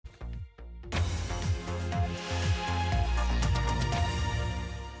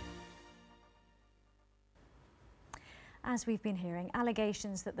As we've been hearing,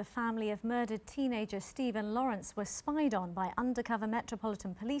 allegations that the family of murdered teenager Stephen Lawrence were spied on by undercover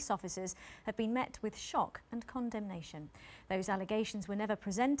Metropolitan Police officers have been met with shock and condemnation. Those allegations were never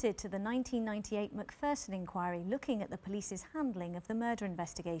presented to the 1998 Macpherson inquiry looking at the police's handling of the murder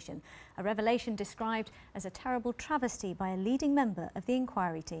investigation, a revelation described as a terrible travesty by a leading member of the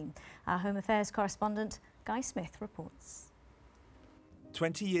inquiry team. Our Home Affairs correspondent Guy Smith reports.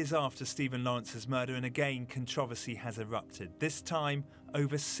 20 years after Stephen Lawrence's murder, and again controversy has erupted, this time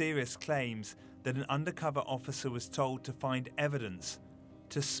over serious claims that an undercover officer was told to find evidence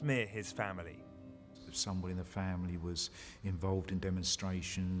to smear his family. If somebody in the family was involved in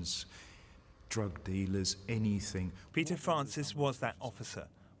demonstrations, drug dealers, anything. Peter Francis was that officer,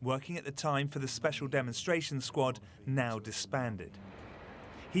 working at the time for the Special Demonstration Squad, now disbanded.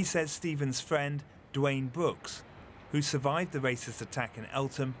 He says Stephen's friend, Dwayne Brooks, who survived the racist attack in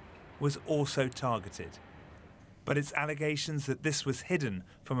Eltham, was also targeted. But it's allegations that this was hidden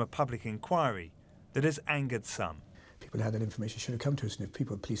from a public inquiry that has angered some. People who had that information should have come to us, and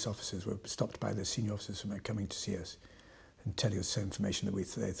if police officers were stopped by the senior officers from coming to see us and telling us some information that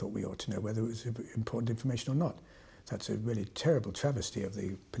they thought we ought to know, whether it was important information or not. That's a really terrible travesty of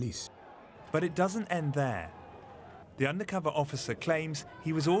the police. But it doesn't end there. The undercover officer claims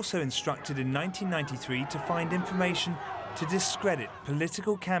he was also instructed in 1993 to find information to discredit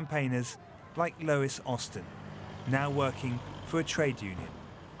political campaigners like Lois Austin, now working for a trade union.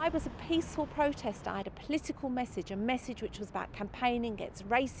 I was a peaceful protester. I had a political message, a message which was about campaigning against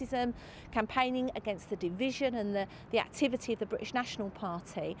racism, campaigning against the division and the activity of the British National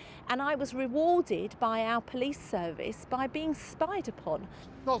Party. And I was rewarded by our police service by being spied upon.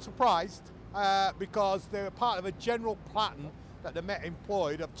 Not surprised. Because they were part of a general pattern that the Met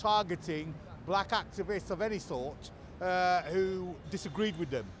employed of targeting black activists of any sort who disagreed with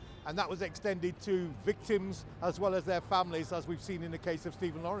them. And that was extended to victims as well as their families, as we've seen in the case of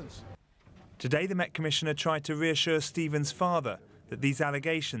Stephen Lawrence. Today, the Met Commissioner tried to reassure Stephen's father that these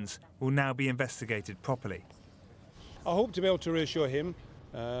allegations will now be investigated properly. I hope to be able to reassure him,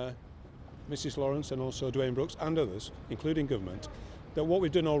 Mrs Lawrence and also Dwayne Brooks and others, including government, that what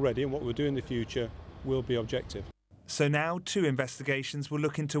we've done already and what we'll do in the future will be objective. So now 2 investigations will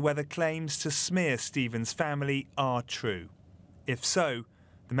look into whether claims to smear Stephen's family are true. If so,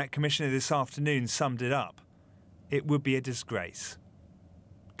 the Met Commissioner this afternoon summed it up. It would be a disgrace.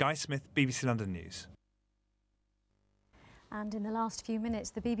 Guy Smith, BBC London News. And in the last few minutes,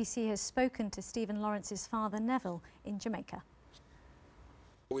 the BBC has spoken to Stephen Lawrence's father, Neville, in Jamaica.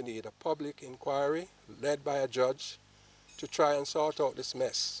 We need a public inquiry led by a judge to try and sort out this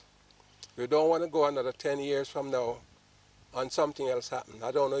mess. We don't want to go another 10 years from now and something else happen.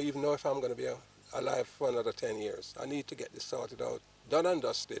 I don't even know if I'm going to be alive for another 10 years. I need to get this sorted out, done and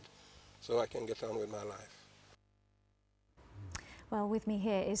dusted, so I can get on with my life. Well, with me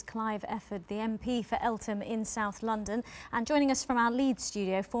here is Clive Efford, the MP for Eltham in South London, and joining us from our Leeds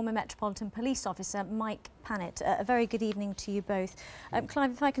studio, former Metropolitan Police Officer Mike Pannett. A very good evening to you both.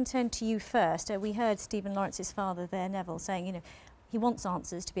 Clive, if I can turn to you first. We heard Stephen Lawrence's father there, Neville, saying, you know, he wants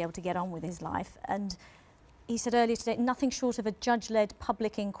answers to be able to get on with his life, and he said earlier today nothing short of a judge-led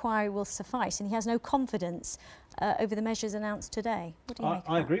public inquiry will suffice, and he has no confidence over the measures announced today. What do you make of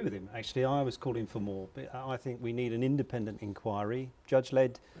that? I agree with him. Actually, I was calling for more, but I think we need an independent inquiry.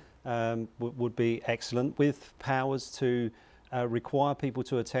 Judge-led would be excellent, with powers to require people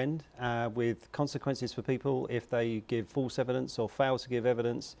to attend, with consequences for people if they give false evidence or fail to give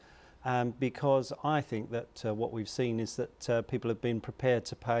evidence. Because I think that what we've seen is that people have been prepared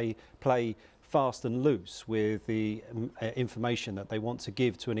to play fast and loose with the information that they want to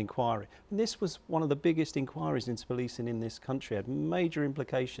give to an inquiry. And this was one of the biggest inquiries into policing in this country, had major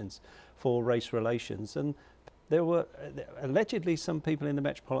implications for race relations, and there were allegedly some people in the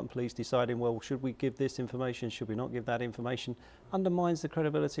Metropolitan Police deciding, well, should we give this information, should we not give that information, undermines the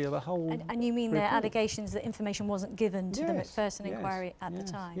credibility of the whole And you mean report. there are allegations that information wasn't given to the Macpherson inquiry at the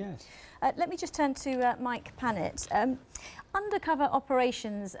time? Yes. Let me just turn to Mike Pannett. Undercover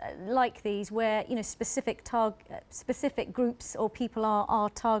operations like these, where specific groups or people are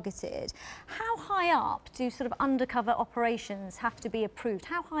targeted, how high up do sort of undercover operations have to be approved?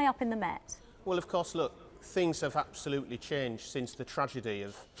 How high up in the Met? Well, of course, look, things have absolutely changed since the tragedy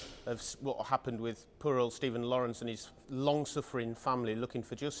of what happened with poor old Stephen Lawrence and his long-suffering family looking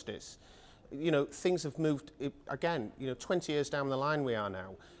for justice. You know, things have moved, again, 20 years down the line we are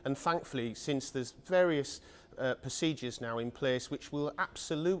now. And thankfully, since there's various procedures now in place which will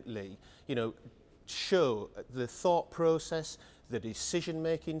absolutely, show the thought process, the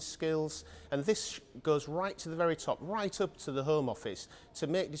decision-making skills, and this goes right to the very top, right up to the Home Office, to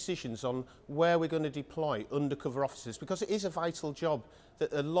make decisions on where we're going to deploy undercover officers, because it is a vital job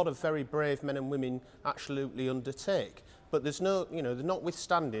that a lot of very brave men and women absolutely undertake. But there's no, you know,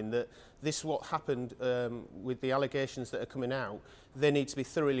 notwithstanding that this what happened with the allegations that are coming out, they need to be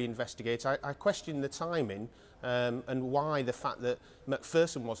thoroughly investigated. I question the timing and why the fact that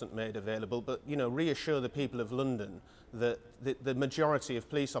Macpherson wasn't made available, but, you know, reassure the people of London that the majority of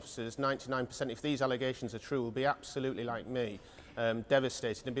police officers, 99%, if these allegations are true, will be absolutely like me,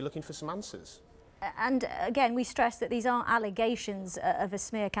 devastated and be looking for some answers. And again, we stress that these are allegations of a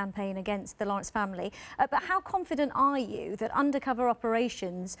smear campaign against the Lawrence family. But how confident are you that undercover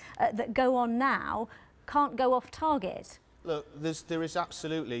operations that go on now can't go off target? Look, there is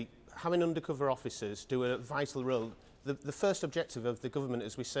absolutely, having undercover officers do a vital role. The first objective of the government,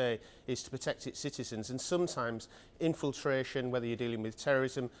 as we say, is to protect its citizens, and sometimes infiltration, whether you're dealing with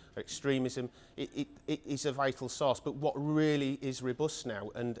terrorism or extremism, it is a vital source. But what really is robust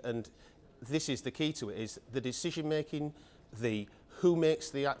now, and this is the key to it, is the decision making, who makes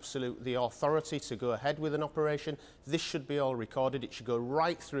the authority to go ahead with an operation. This should be all recorded. It should go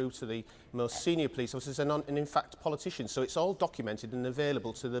right through to the most senior police officers and in fact politicians. So it's all documented and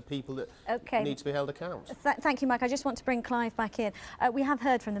available to the people that need to be held account. Thank you, Mike. I just want to bring Clive back in. We have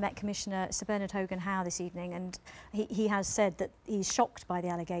heard from the Met Commissioner, Sir Bernard Hogan-Howe, this evening, and he has said that he's shocked by the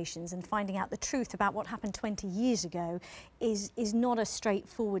allegations, and finding out the truth about what happened 20 years ago is not a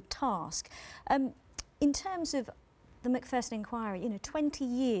straightforward task. In terms of the Macpherson inquiry, you know, 20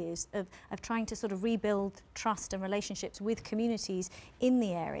 years of trying to sort of rebuild trust and relationships with communities in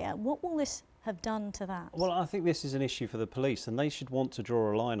the area. What will this have done to that? Well, I think this is an issue for the police, and they should want to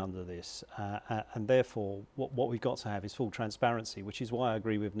draw a line under this, and therefore what we've got to have is full transparency, which is why I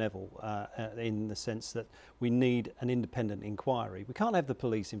agree with Neville in the sense that we need an independent inquiry. We can't have the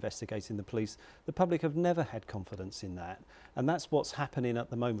police investigating the police. The public have never had confidence in that, and that's what's happening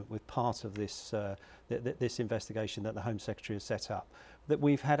at the moment with part of this this investigation that the Home Secretary has set up. That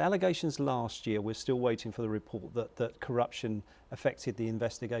we've had allegations last year, we're still waiting for the report that corruption affected the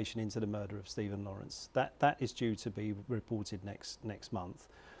investigation into the murder of Stephen Lawrence. That is due to be reported next month.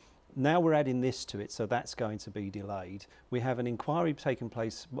 Now we're adding this to it, so that's going to be delayed. We have an inquiry taking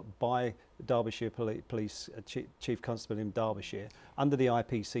place by Derbyshire Police Chief Constable in Derbyshire under the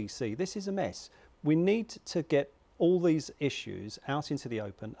IPCC. This is a mess. We need to get all these issues out into the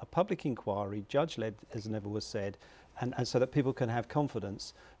open, a public inquiry, judge-led, as Neville has said, and so that people can have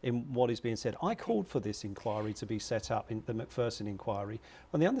confidence in what is being said. I called for this inquiry to be set up, in the Macpherson inquiry,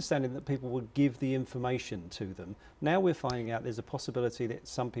 on the understanding that people would give the information to them. Now we're finding out there's a possibility that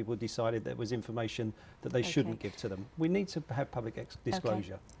some people decided there was information that they shouldn't give to them. We need to have public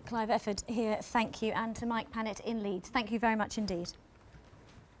disclosure. Clive Efford here, thank you, and to Mike Pannett in Leeds, thank you very much indeed.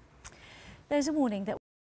 There's a warning that